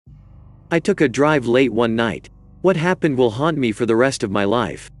I took a drive late one night. What happened will haunt me for the rest of my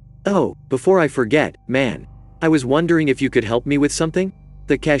life. Oh, before I forget, man. I was wondering if you could help me with something?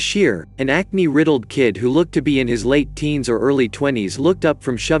 The cashier, an acne-riddled kid who looked to be in his late teens or early 20s, looked up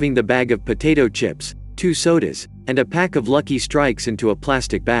from shoving the bag of potato chips, 2 sodas, and a pack of Lucky Strikes into a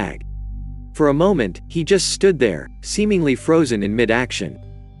plastic bag. For a moment, he just stood there, seemingly frozen in mid-action.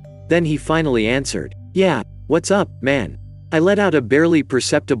 Then he finally answered, "Yeah, what's up, man?" I let out a barely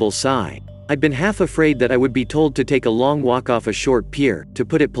perceptible sigh. I'd been half afraid that I would be told to take a long walk off a short pier, to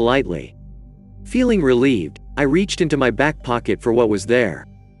put it politely. Feeling relieved, I reached into my back pocket for what was there.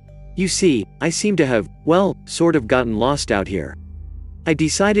 You see, I seem to have, well, sort of gotten lost out here. I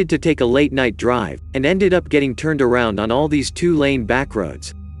decided to take a late-night drive, and ended up getting turned around on all these 2-lane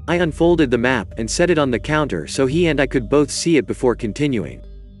backroads. I unfolded the map and set it on the counter so he and I could both see it before continuing.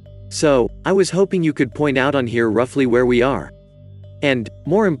 So, I was hoping you could point out on here roughly where we are. And,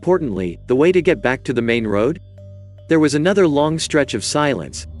 more importantly, the way to get back to the main road? There was another long stretch of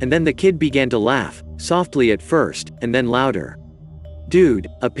silence, and then the kid began to laugh, softly at first, and then louder. "Dude,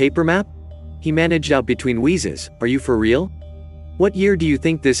 a paper map?" He managed out between wheezes, "Are you for real? What year do you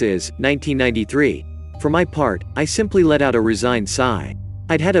think this is, 1993? For my part, I simply let out a resigned sigh.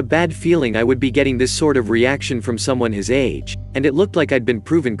 I'd had a bad feeling I would be getting this sort of reaction from someone his age, and it looked like I'd been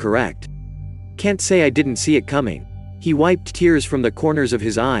proven correct. Can't say I didn't see it coming. He wiped tears from the corners of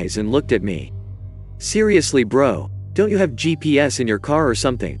his eyes and looked at me. "Seriously bro, don't you have GPS in your car or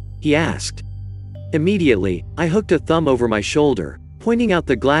something?" he asked. Immediately, I hooked a thumb over my shoulder, pointing out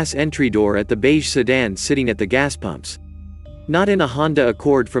the glass entry door at the beige sedan sitting at the gas pumps. "Not in a Honda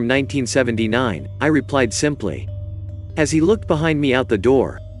Accord from 1979, I replied simply. As he looked behind me out the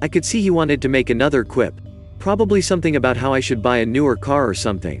door, I could see he wanted to make another quip. Probably something about how I should buy a newer car or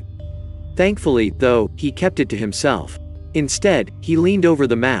something. Thankfully, though, he kept it to himself. Instead, he leaned over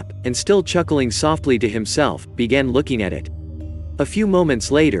the map, and still chuckling softly to himself, began looking at it. A few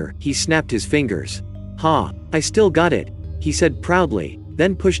moments later, he snapped his fingers. "Ha, I still got it," he said proudly,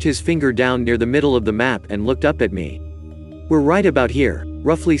 then pushed his finger down near the middle of the map and looked up at me. "We're right about here,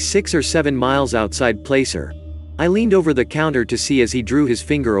 roughly 6 or 7 miles outside Placer." I leaned over the counter to see as he drew his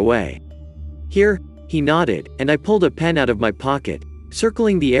finger away. "Here?" he nodded, and I pulled a pen out of my pocket,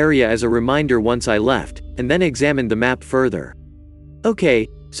 circling the area as a reminder once I left, and then examined the map further. "Okay,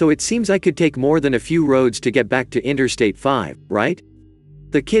 so it seems I could take more than a few roads to get back to Interstate 5, right?"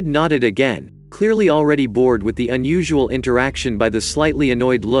 The kid nodded again, clearly already bored with the unusual interaction by the slightly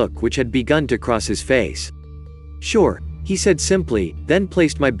annoyed look which had begun to cross his face. "Sure," he said simply, then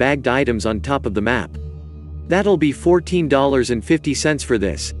placed my bagged items on top of the map. "That'll be $14.50 for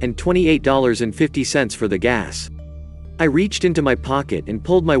this, and $28.50 for the gas." I reached into my pocket and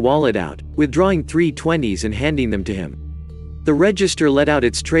pulled my wallet out, withdrawing 3 20s and handing them to him. The register let out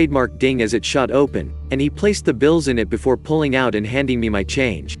its trademark ding as it shot open, and he placed the bills in it before pulling out and handing me my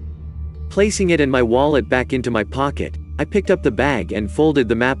change. Placing it and my wallet back into my pocket, I picked up the bag and folded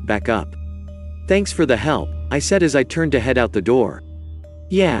the map back up. "Thanks for the help," I said as I turned to head out the door.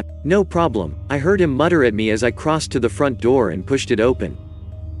 "Yeah, no problem," I heard him mutter at me as I crossed to the front door and pushed it open.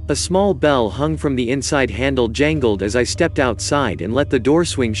 A small bell hung from the inside handle jangled as I stepped outside and let the door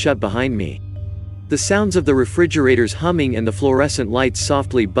swing shut behind me. The sounds of the refrigerator's humming and the fluorescent lights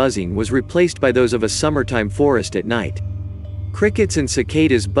softly buzzing was replaced by those of a summertime forest at night. Crickets and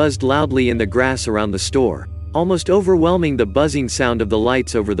cicadas buzzed loudly in the grass around the store, almost overwhelming the buzzing sound of the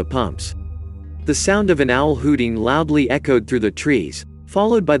lights over the pumps. The sound of an owl hooting loudly echoed through the trees,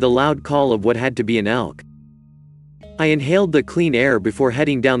 followed by the loud call of what had to be an elk. I inhaled the clean air before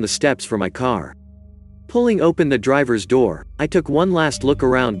heading down the steps for my car. Pulling open the driver's door, I took one last look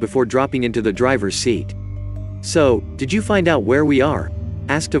around before dropping into the driver's seat. "So, did you find out where we are?"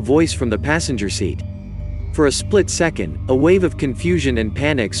 asked a voice from the passenger seat. For a split second, a wave of confusion and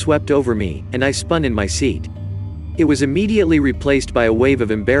panic swept over me, and I spun in my seat. It was immediately replaced by a wave of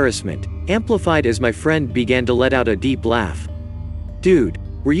embarrassment, amplified as my friend began to let out a deep laugh. "Dude,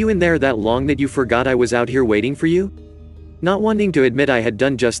 were you in there that long that you forgot I was out here waiting for you?" Not wanting to admit I had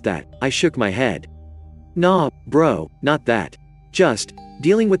done just that, I shook my head. "Nah, bro, not that. Just,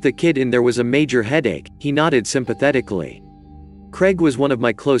 dealing with the kid in there was a major headache," he nodded sympathetically. Craig was one of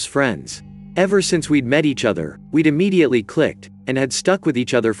my close friends. Ever since we'd met each other, we'd immediately clicked, and had stuck with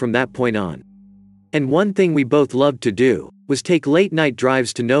each other from that point on. And one thing we both loved to do, was take late-night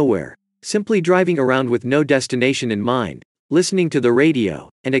drives to nowhere, simply driving around with no destination in mind, listening to the radio,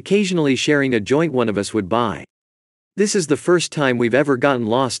 and occasionally sharing a joint one of us would buy. This is the first time we've ever gotten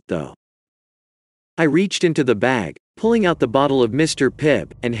lost, though. I reached into the bag, pulling out the bottle of Mr.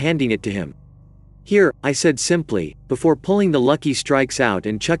 Pibb, and handing it to him. Here, I said simply, before pulling the Lucky Strikes out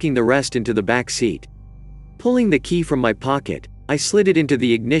and chucking the rest into the back seat. Pulling the key from my pocket, I slid it into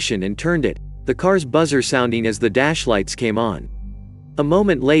the ignition and turned it, the car's buzzer sounding as the dash lights came on. A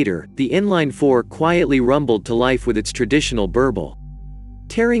moment later, the inline four quietly rumbled to life with its traditional burble.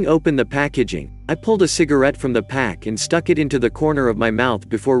 Tearing open the packaging, I pulled a cigarette from the pack and stuck it into the corner of my mouth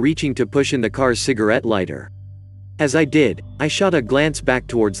before reaching to push in the car's cigarette lighter. As I did, I shot a glance back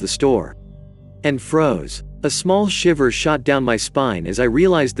towards the store. And froze. A small shiver shot down my spine as I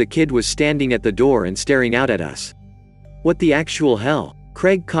realized the kid was standing at the door and staring out at us. What the actual hell?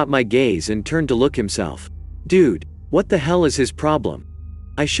 Craig caught my gaze and turned to look himself. Dude, what the hell is his problem?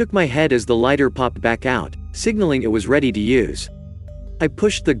 I shook my head as the lighter popped back out, signaling it was ready to use. I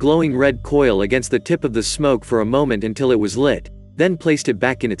pushed the glowing red coil against the tip of the smoke for a moment until it was lit, then placed it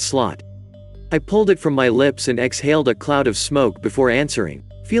back in its slot. I pulled it from my lips and exhaled a cloud of smoke before answering,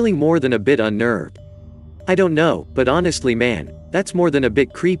 feeling more than a bit unnerved. I don't know, but honestly man, that's more than a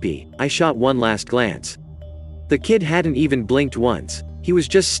bit creepy. I shot one last glance. The kid hadn't even blinked once, he was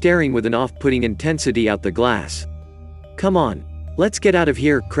just staring with an off-putting intensity out the glass. Come on, let's get out of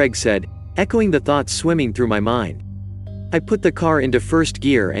here, Craig said, echoing the thoughts swimming through my mind. I put the car into first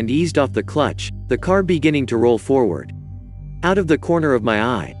gear and eased off the clutch, the car beginning to roll forward. Out of the corner of my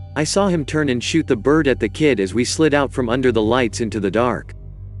eye, I saw him turn and shoot the bird at the kid as we slid out from under the lights into the dark.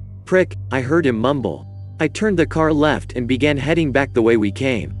 Prick, I heard him mumble. I turned the car left and began heading back the way we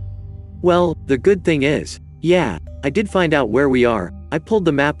came. Well, the good thing is, yeah, I did find out where we are. I pulled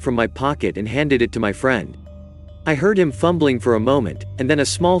the map from my pocket and handed it to my friend. I heard him fumbling for a moment, and then a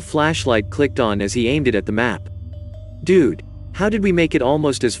small flashlight clicked on as he aimed it at the map. Dude, how did we make it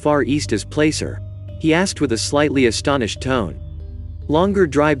almost as far east as Placer? He asked with a slightly astonished tone. Longer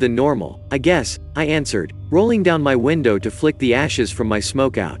drive than normal, I guess, I answered, rolling down my window to flick the ashes from my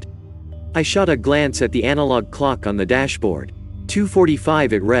smoke out. I shot a glance at the analog clock on the dashboard.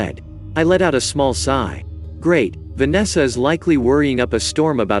 2:45 it read. I let out a small sigh. Great, Vanessa is likely worrying up a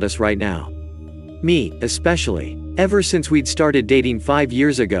storm about us right now. Me, especially. Ever since we'd started dating 5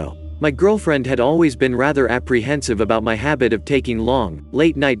 years ago, my girlfriend had always been rather apprehensive about my habit of taking long,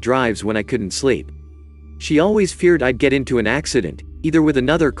 late-night drives when I couldn't sleep. She always feared I'd get into an accident, either with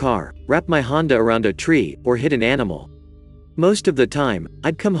another car, wrap my Honda around a tree, or hit an animal. Most of the time,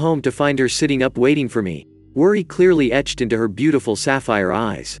 I'd come home to find her sitting up waiting for me, worry clearly etched into her beautiful sapphire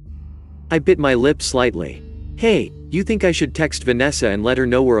eyes. I bit my lip slightly. Hey, you think I should text Vanessa and let her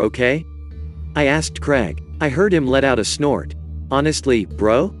know we're okay? I asked Craig. I heard him let out a snort. Honestly,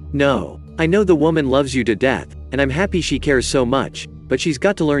 bro? No. I know the woman loves you to death, and I'm happy she cares so much, but she's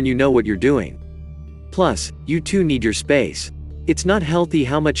got to learn you know what you're doing. Plus, you two need your space. It's not healthy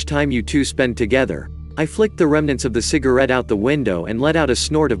how much time you two spend together. I flicked the remnants of the cigarette out the window and let out a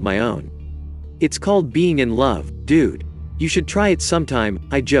snort of my own. It's called being in love, dude. You should try it sometime,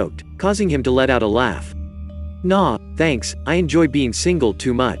 I joked, causing him to let out a laugh. Nah, thanks, I enjoy being single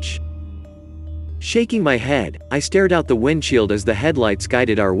too much. Shaking my head, I stared out the windshield as the headlights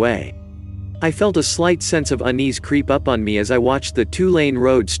guided our way. I felt a slight sense of unease creep up on me as I watched the two-lane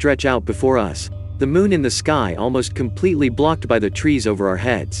road stretch out before us, the moon in the sky almost completely blocked by the trees over our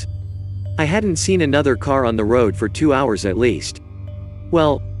heads. I hadn't seen another car on the road for 2 hours at least.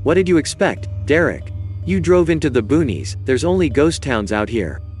 Well, what did you expect, Derek? You drove into the boonies, there's only ghost towns out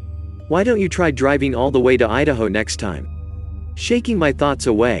here. Why don't you try driving all the way to Idaho next time? Shaking my thoughts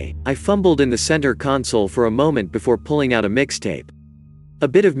away, I fumbled in the center console for a moment before pulling out a mixtape. A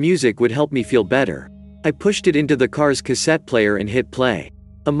bit of music would help me feel better. I pushed it into the car's cassette player and hit play.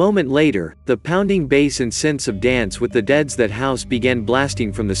 A moment later, the pounding bass and synths of Dance with the Dead's That House began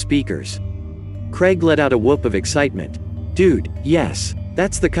blasting from the speakers. Craig let out a whoop of excitement. Dude, yes,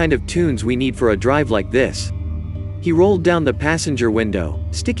 that's the kind of tunes we need for a drive like this. He rolled down the passenger window,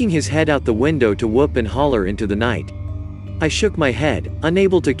 sticking his head out the window to whoop and holler into the night. I shook my head,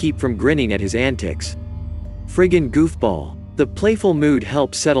 unable to keep from grinning at his antics. Friggin' goofball. The playful mood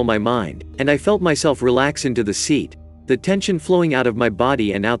helped settle my mind, and I felt myself relax into the seat, the tension flowing out of my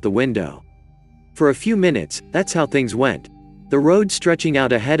body and out the window. For a few minutes, that's how things went. The road stretching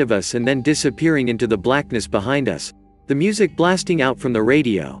out ahead of us and then disappearing into the blackness behind us, the music blasting out from the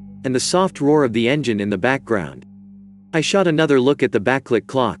radio, and the soft roar of the engine in the background. I shot another look at the backlit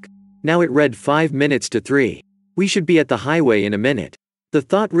clock. Now it read 5 minutes to 3. We should be at the highway in a minute. The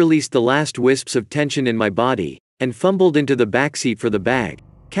thought released the last wisps of tension in my body, and fumbled into the backseat for the bag,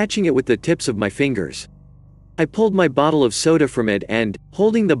 catching it with the tips of my fingers. I pulled my bottle of soda from it and,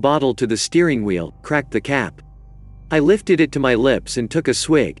 holding the bottle to the steering wheel, cracked the cap. I lifted it to my lips and took a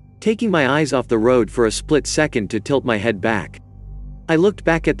swig, taking my eyes off the road for a split second to tilt my head back. I looked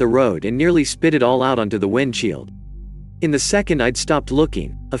back at the road and nearly spit it all out onto the windshield. In the second I'd stopped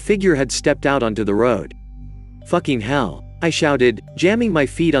looking, a figure had stepped out onto the road. Fucking hell, I shouted, jamming my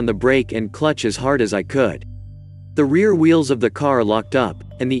feet on the brake and clutch as hard as I could. The rear wheels of the car locked up,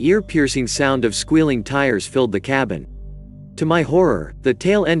 and the ear-piercing sound of squealing tires filled the cabin. To my horror, the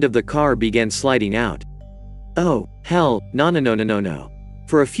tail end of the car began sliding out. Oh, hell, no.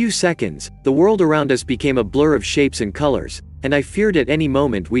 For a few seconds, the world around us became a blur of shapes and colors, and I feared at any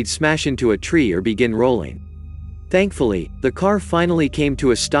moment we'd smash into a tree or begin rolling. Thankfully, the car finally came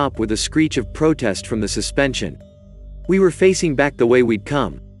to a stop with a screech of protest from the suspension. We were facing back the way we'd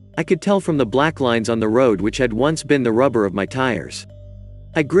come. I could tell from the black lines on the road which had once been the rubber of my tires.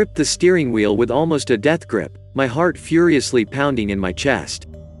 I gripped the steering wheel with almost a death grip, my heart furiously pounding in my chest.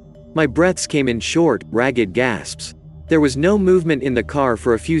 My breaths came in short, ragged gasps. There was no movement in the car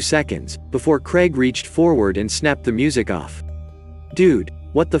for a few seconds, before Craig reached forward and snapped the music off. "Dude,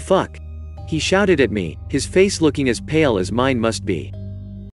 what the fuck?" he shouted at me, his face looking as pale as mine must be.